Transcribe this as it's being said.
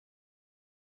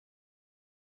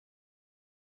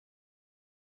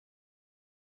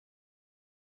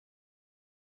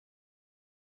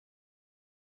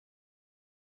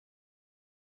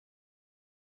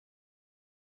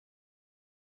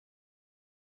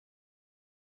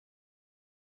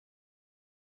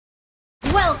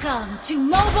Welcome to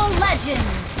Mobile Legends!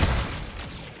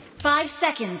 5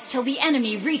 seconds till the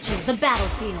enemy reaches the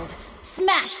battlefield.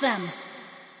 Smash them!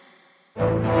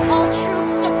 All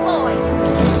troops deployed!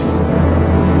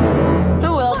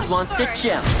 Who else wants to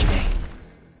challenge me?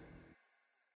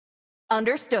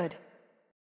 Understood.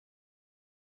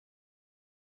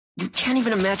 You can't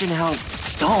even imagine how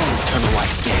dull Eternal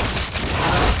Life gets.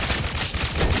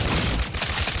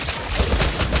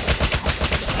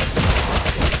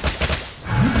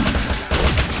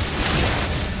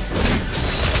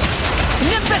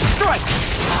 Nimbus Strike!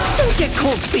 Don't get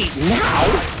cold feet now!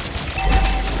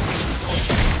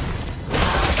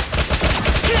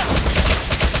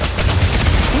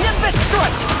 Nimbus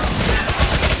Strike!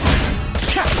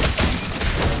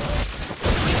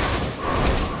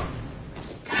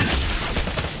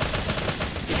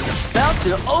 About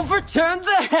to overturn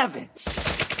the heavens!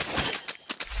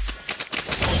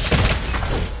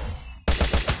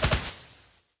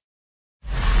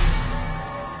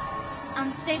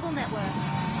 Unstable network.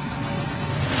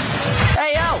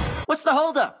 Hey, yo! What's the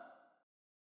holdup?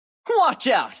 Watch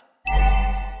out!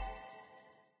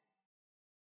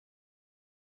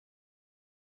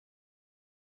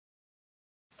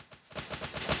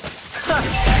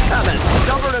 I'm as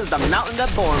stubborn as the mountain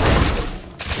that bore me.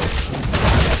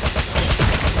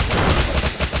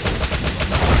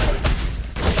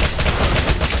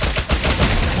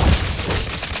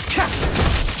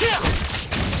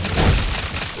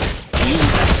 You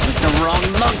messed with the wrong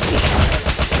monkey.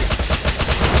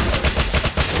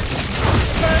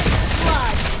 First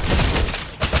blood.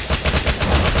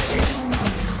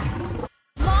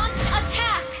 Launch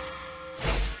attack!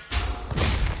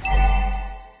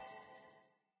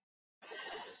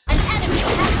 An enemy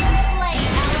has been slain.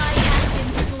 Ally has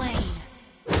been slain.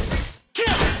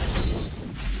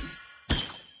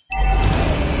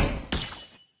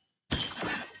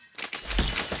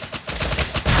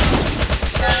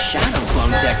 Shadow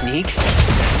clone technique?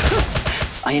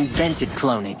 I invented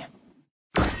cloning.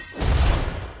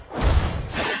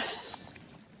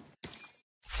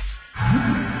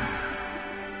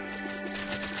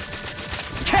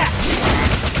 Catch!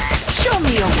 Show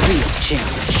me a real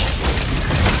challenge.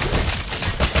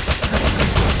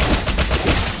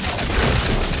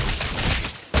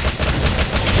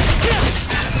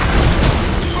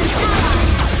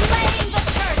 Slaying the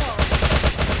turtle.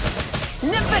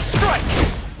 Nimbus Strike!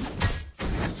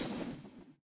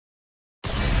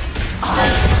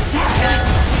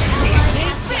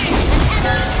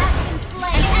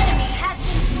 An enemy has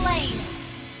been slain.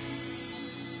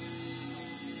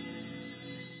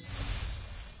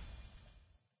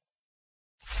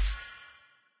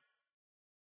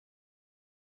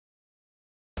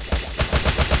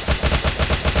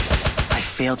 I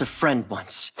failed a friend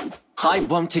once. I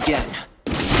won't again.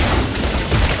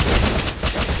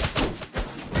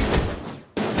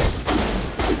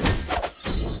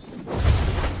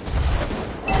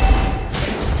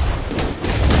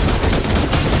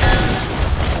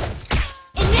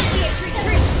 Initiate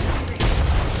retreat.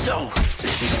 So,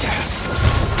 this is death.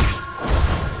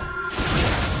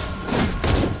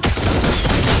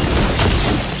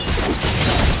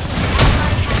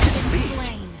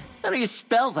 Slain. How do you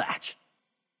spell that?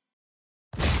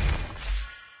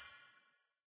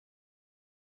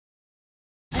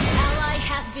 An ally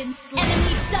has been slain.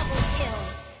 Enemy double kill.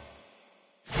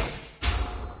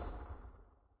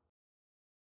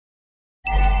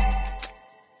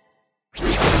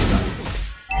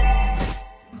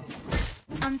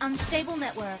 Unstable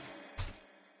network.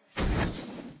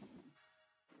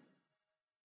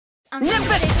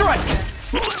 Nimbus Strike!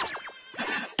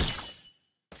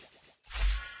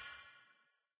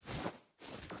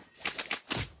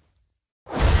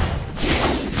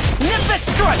 Nimbus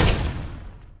Strike!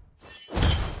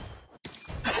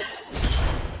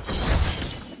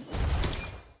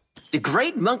 The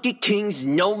Great Monkey King's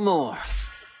no more.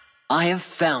 I have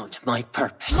found my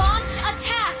purpose. Launch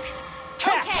attack.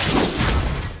 Okay.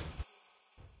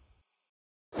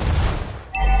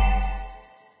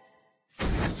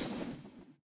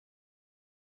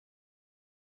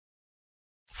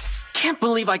 Can't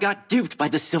believe I got duped by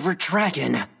the Silver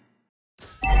Dragon.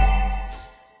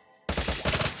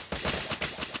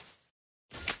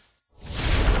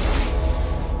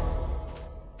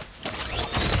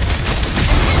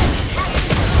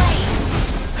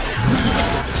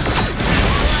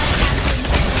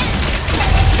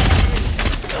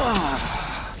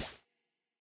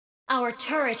 Our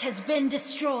turret has been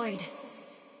destroyed.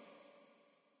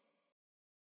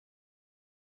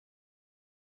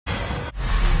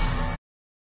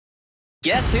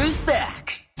 Guess who's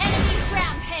back? Enemy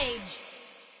rampage.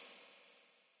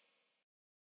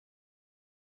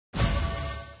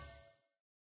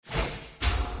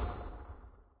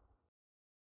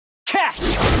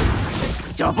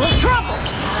 Double trouble! Our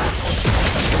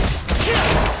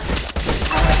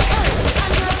turret is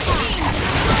under attack.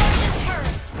 Destroy the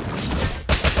turret.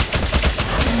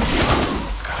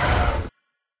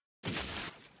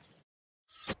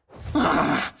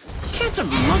 Can't a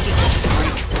monkey catch a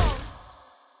break?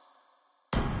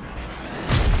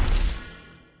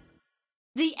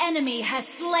 The enemy has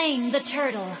slain the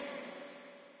turtle.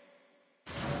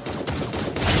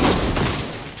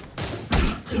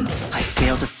 I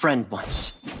failed a friend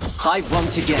once. I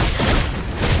won't again.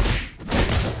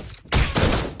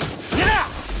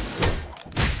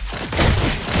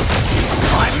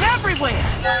 I'm everywhere!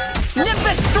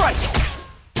 Nimbus strike!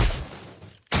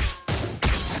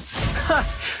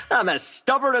 I'm as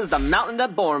stubborn as the mountain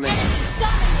that bore me.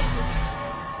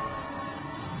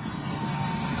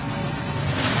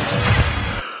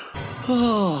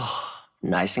 Oh,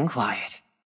 nice and quiet.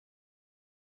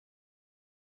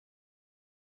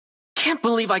 Can't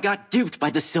believe I got duped by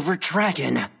the silver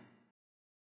dragon.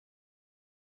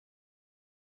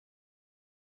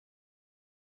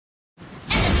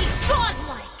 Enemy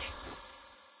godlike!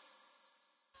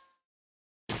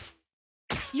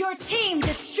 Your team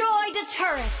destroyed a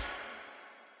turret.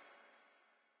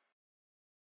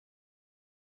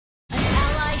 An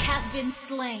ally has been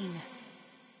slain.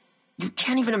 You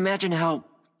can't even imagine how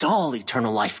dull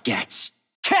eternal life gets.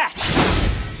 Catch!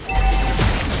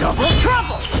 Double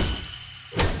trouble!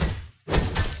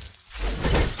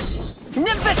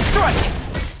 Nimbus strike!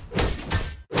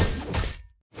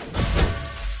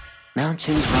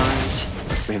 Mountains rise,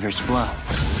 rivers flow.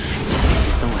 This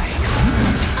is the way.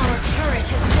 Our turret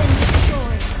has been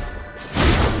destroyed.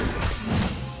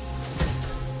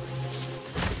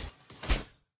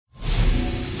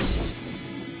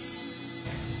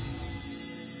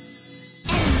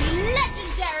 Enemy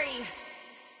legendary!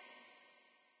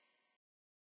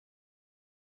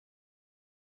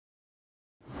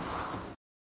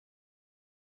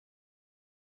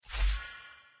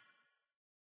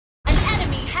 An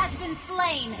enemy has been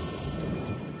slain.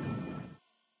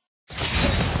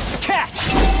 Catch!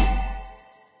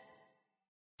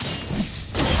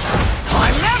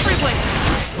 I'm everywhere!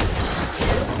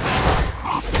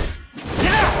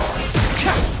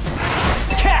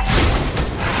 Catch!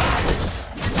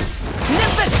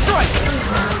 Nimbus strike!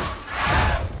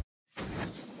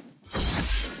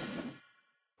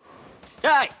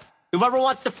 Hey! Whoever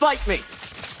wants to fight me,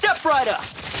 step right up!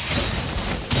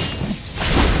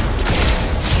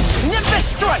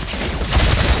 Nimbus strike!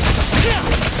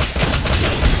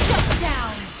 Shut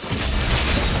down.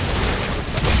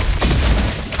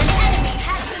 An enemy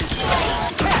has been slain.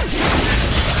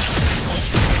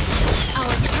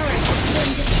 Our turret has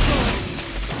been destroyed.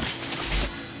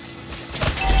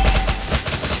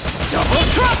 Double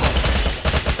trouble!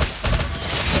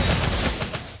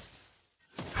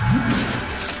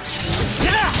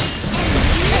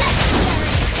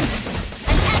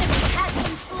 An enemy has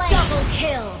been slain. Double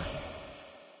kill.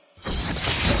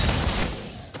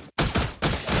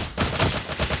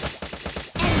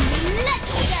 Enemy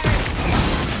legendary.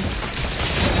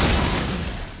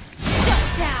 Shut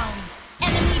down.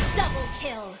 Enemy double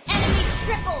kill. Enemy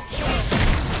triple kill.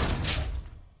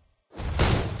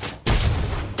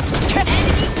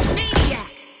 Enemy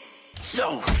maniac.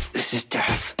 So, this is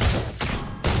death.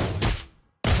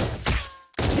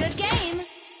 Good game.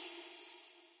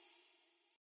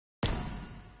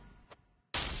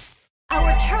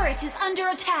 Our turret is under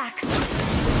attack.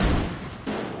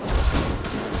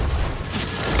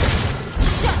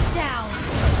 Shut down.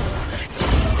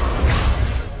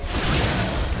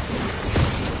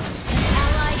 An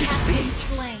ally has been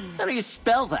slain. How do you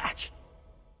spell that?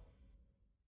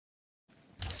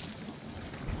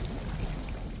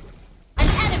 An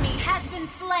enemy has been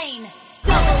slain.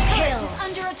 Double kill is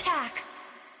under attack.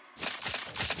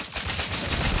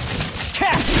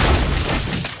 Catch!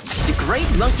 The great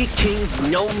Monkey King's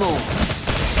no more.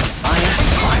 I'm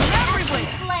everywhere!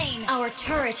 Slain. Our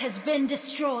turret has been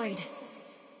destroyed.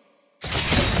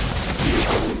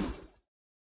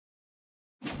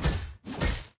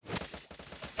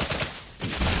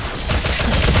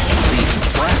 These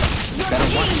brats. Your Better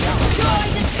team watch out.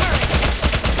 destroyed the turret.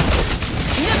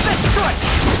 Nimbus strike!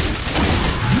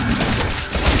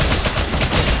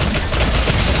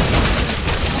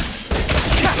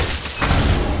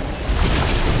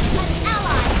 An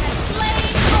ally has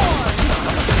slain Lord.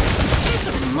 It's a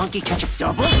monkey catch a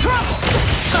double trouble!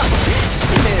 Huh.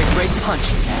 You made a great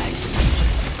punching bag.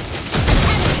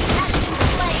 Enemy has been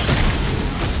slain.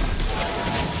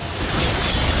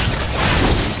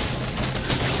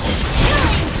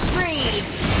 Killing spree.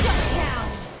 Shut down.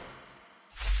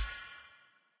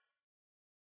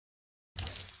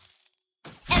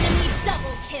 Enemy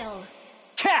double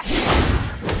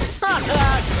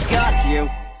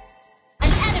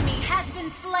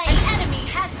been slain. An enemy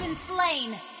has been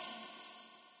slain.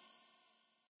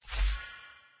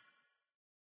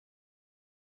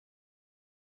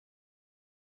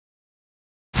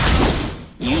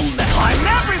 I'm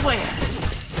everywhere!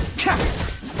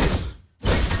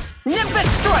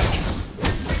 Nimbus strike!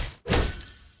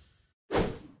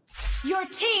 Your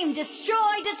team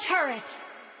destroyed a turret.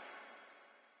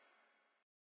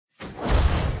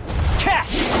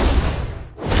 Catch!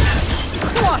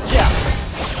 Watch out!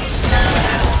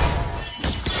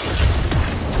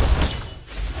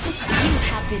 You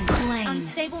have been slain.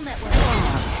 Unstable network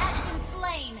has been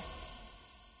slain.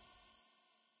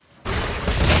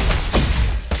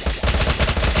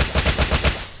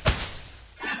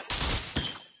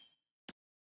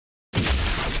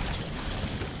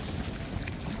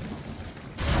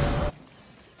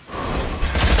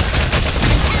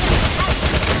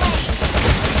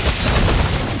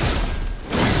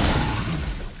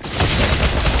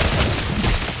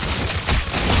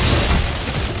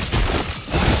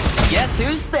 Guess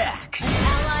who's back? An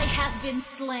ally has been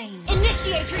slain.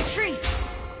 Initiate retreat.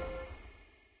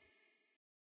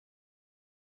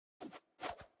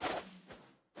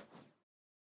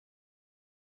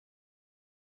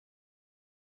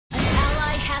 An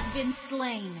ally has been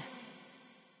slain.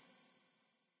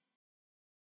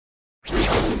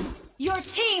 Your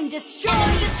team destroyed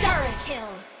a turret kill.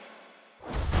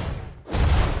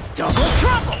 Double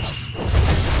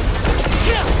trouble!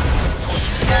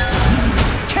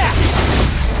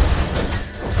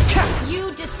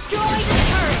 You destroyed a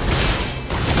turret.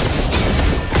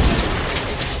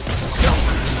 So,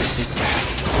 this is that.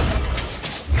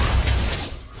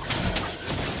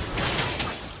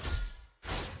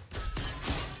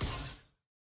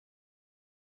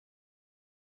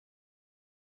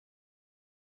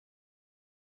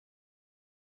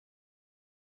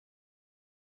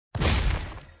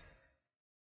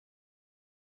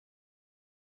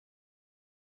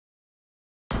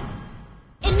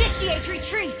 Initiate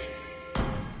retreat.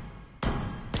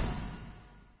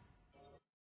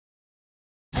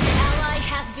 An ally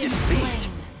has been Defeat?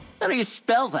 slain. How do you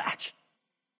spell that?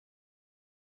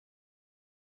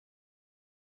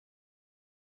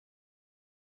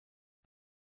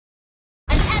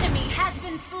 An enemy has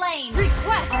been slain.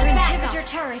 Request our inhibitor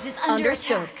turret is under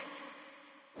Understood. attack.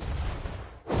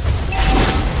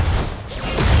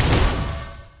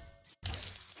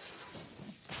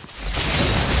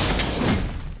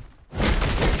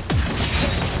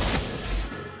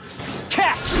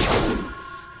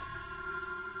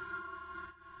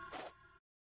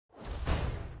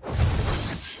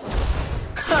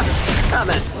 I'm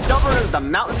as stubborn as the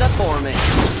mountain that bore me.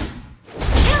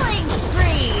 Killing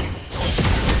spree.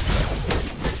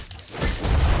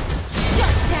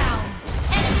 Shut down.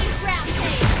 Enemy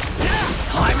rampage.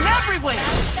 I'm everywhere!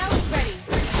 Spell is ready.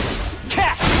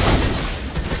 Catch!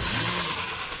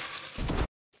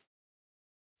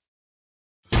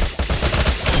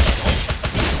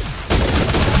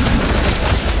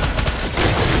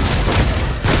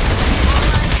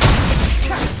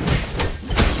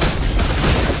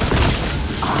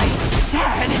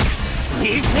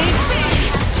 Leave me be!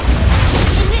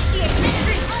 Initiate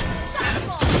retreat.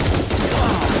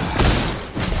 Unstoppable.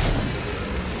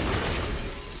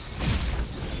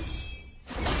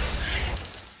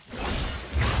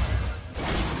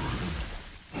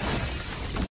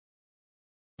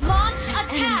 Launch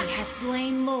attack. Enemy has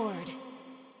slain Lord.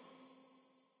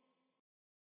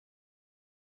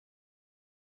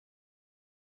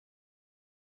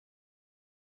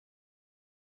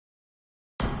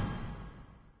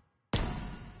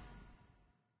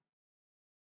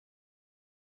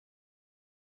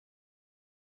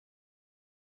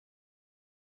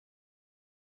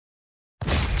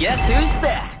 Guess who's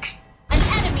back? An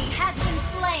enemy has been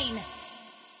slain.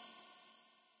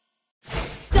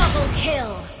 Double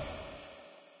kill.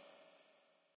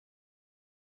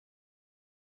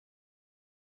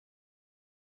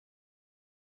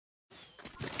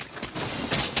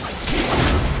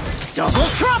 Double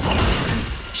trouble!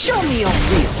 Show me a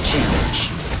real challenge.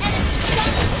 Enemy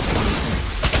double.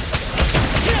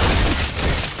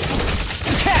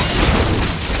 Catch!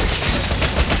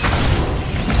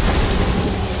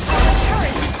 Our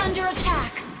turret is under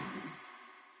attack.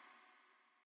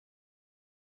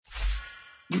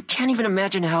 You can't even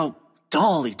imagine how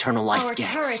dull eternal life Our gets.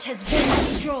 turret has been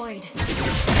destroyed.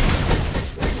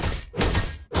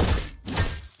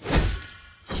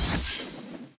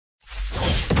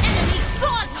 Enemy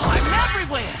gauntlet. I'm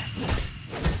everywhere!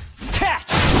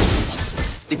 Catch!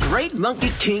 The Great Monkey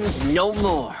King's no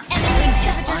more. Enemy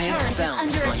inhibitor I have turret is found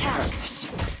under my attack. purpose.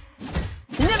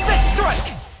 Nimbus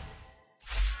strike!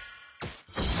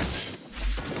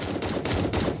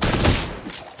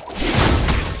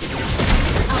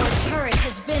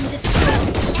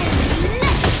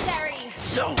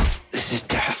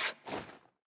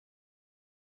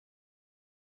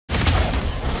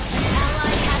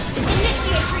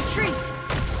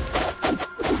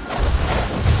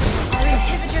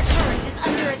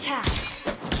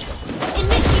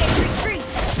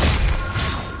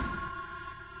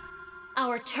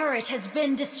 turret has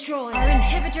been destroyed. Our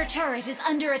inhibitor turret is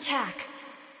under attack.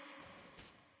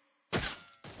 Our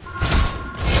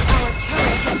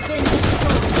turret has been destroyed.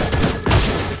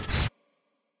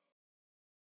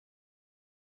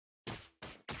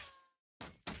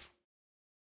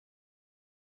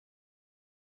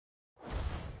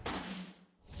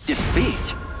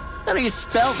 Defeat? How do you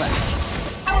spell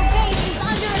that? Our base is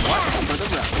under attack. For the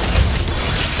road.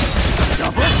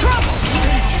 Double trouble! Our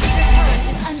inhibitor turret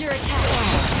is under attack.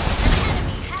 An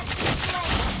enemy has been slain.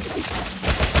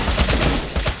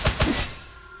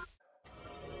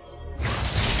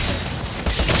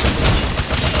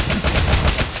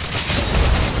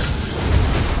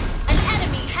 An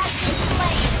enemy has been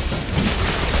slain.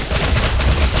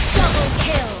 Double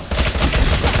kill.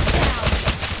 Shut down.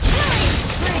 Killing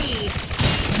spree.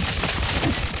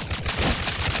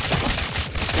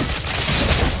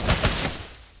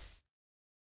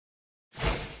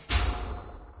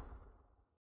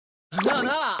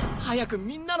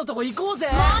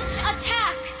 Launch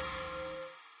attack!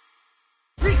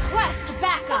 Request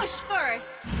backup! Push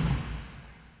first!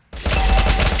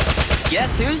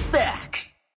 Guess who's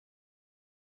back?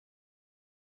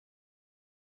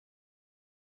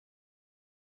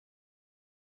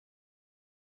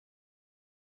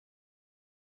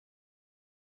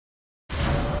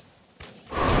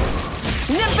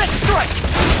 Nimbus strike!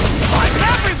 I'm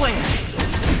everywhere!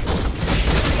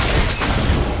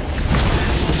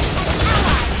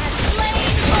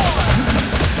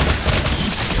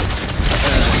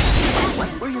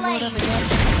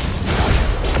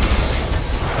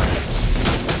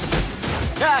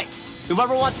 Hey,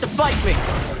 whoever wants to fight me,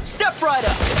 step right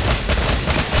up!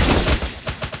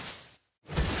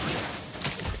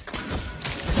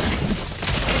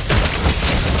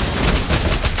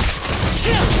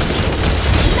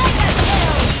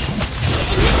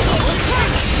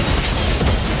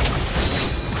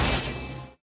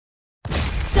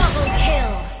 Double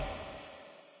kill!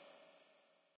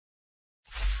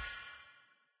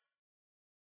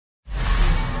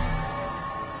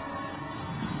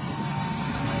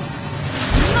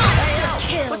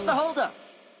 What's the holdup?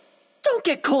 Don't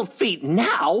get cold feet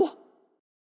now!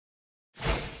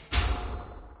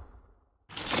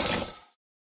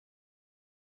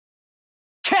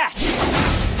 Catch!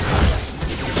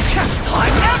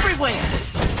 I'm everywhere!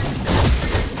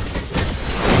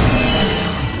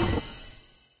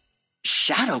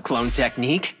 Shadow clone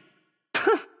technique?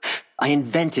 I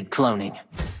invented cloning.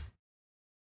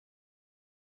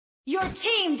 Your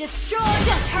team destroyed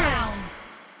a turret!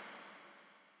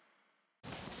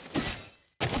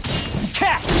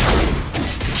 Catch!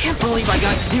 Can't believe I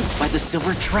got duped by the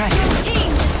silver dragon. Your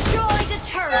team destroyed a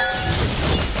turret!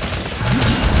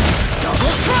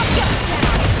 Double drop!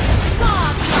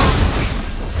 Godlike!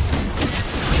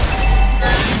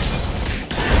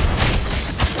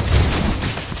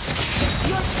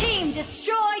 Your team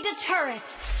destroyed a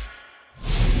turret!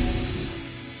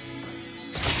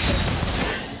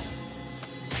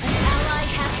 An ally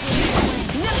has been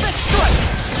slain. Nimbus strike!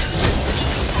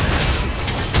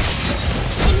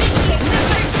 Initiate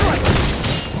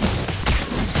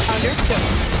Understood.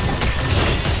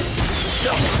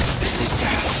 So, this is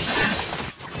death.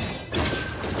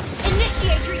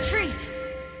 Initiate retreat!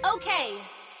 Okay.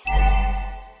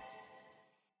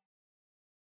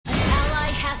 An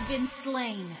ally has been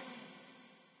slain.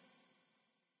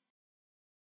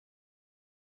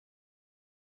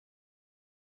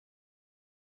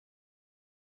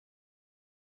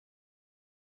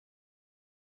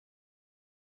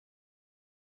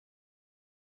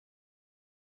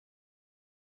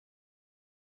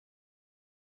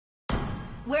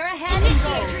 We're ahead.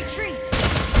 Initiate retreat.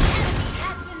 Enemy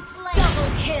has been slain.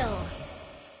 Double kill.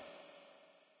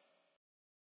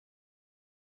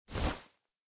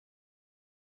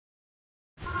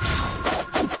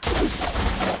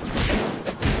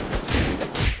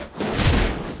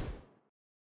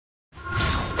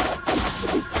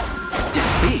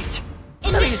 Defeat? How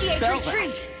do you Initiate spell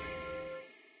retreat.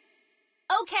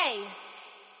 that? Okay.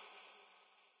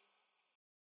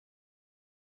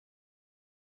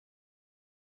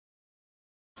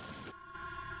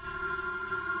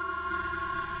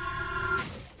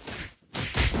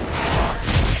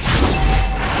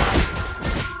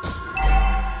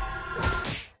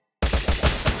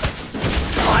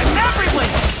 I'm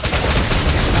everywhere!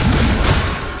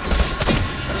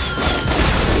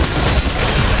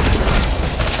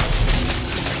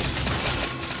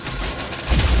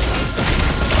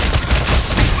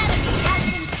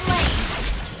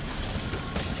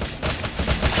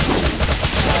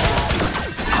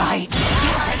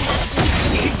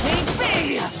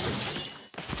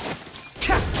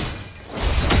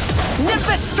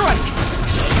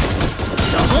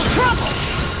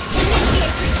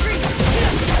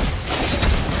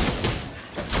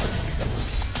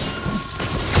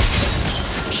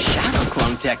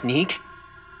 technique.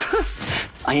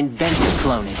 I invented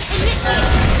cloning.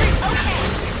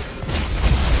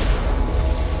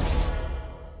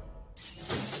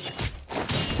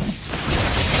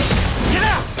 Get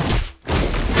out!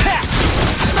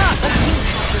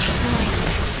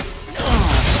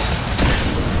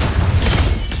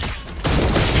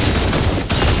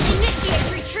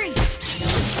 Initiate retreat.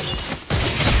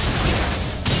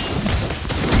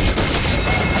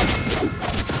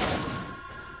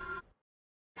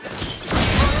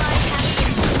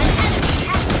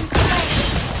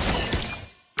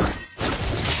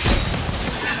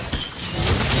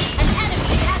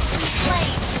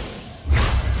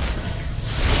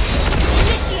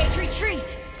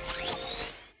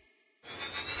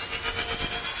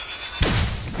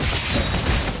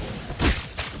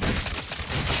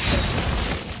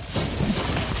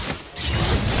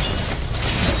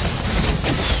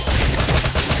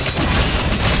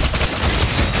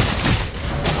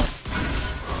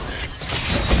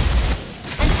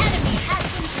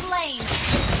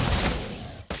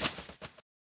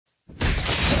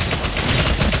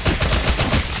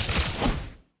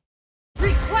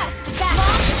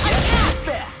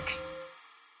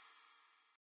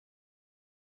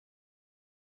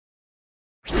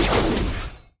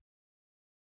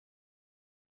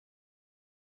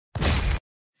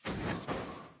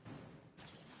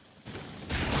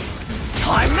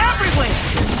 I'm everywhere!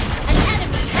 An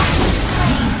enemy has been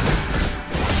slain.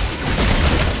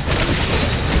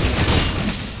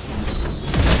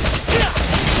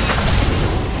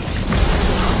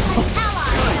 An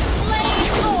ally has slain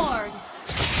Lord.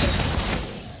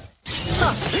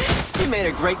 You made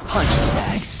a great punch set.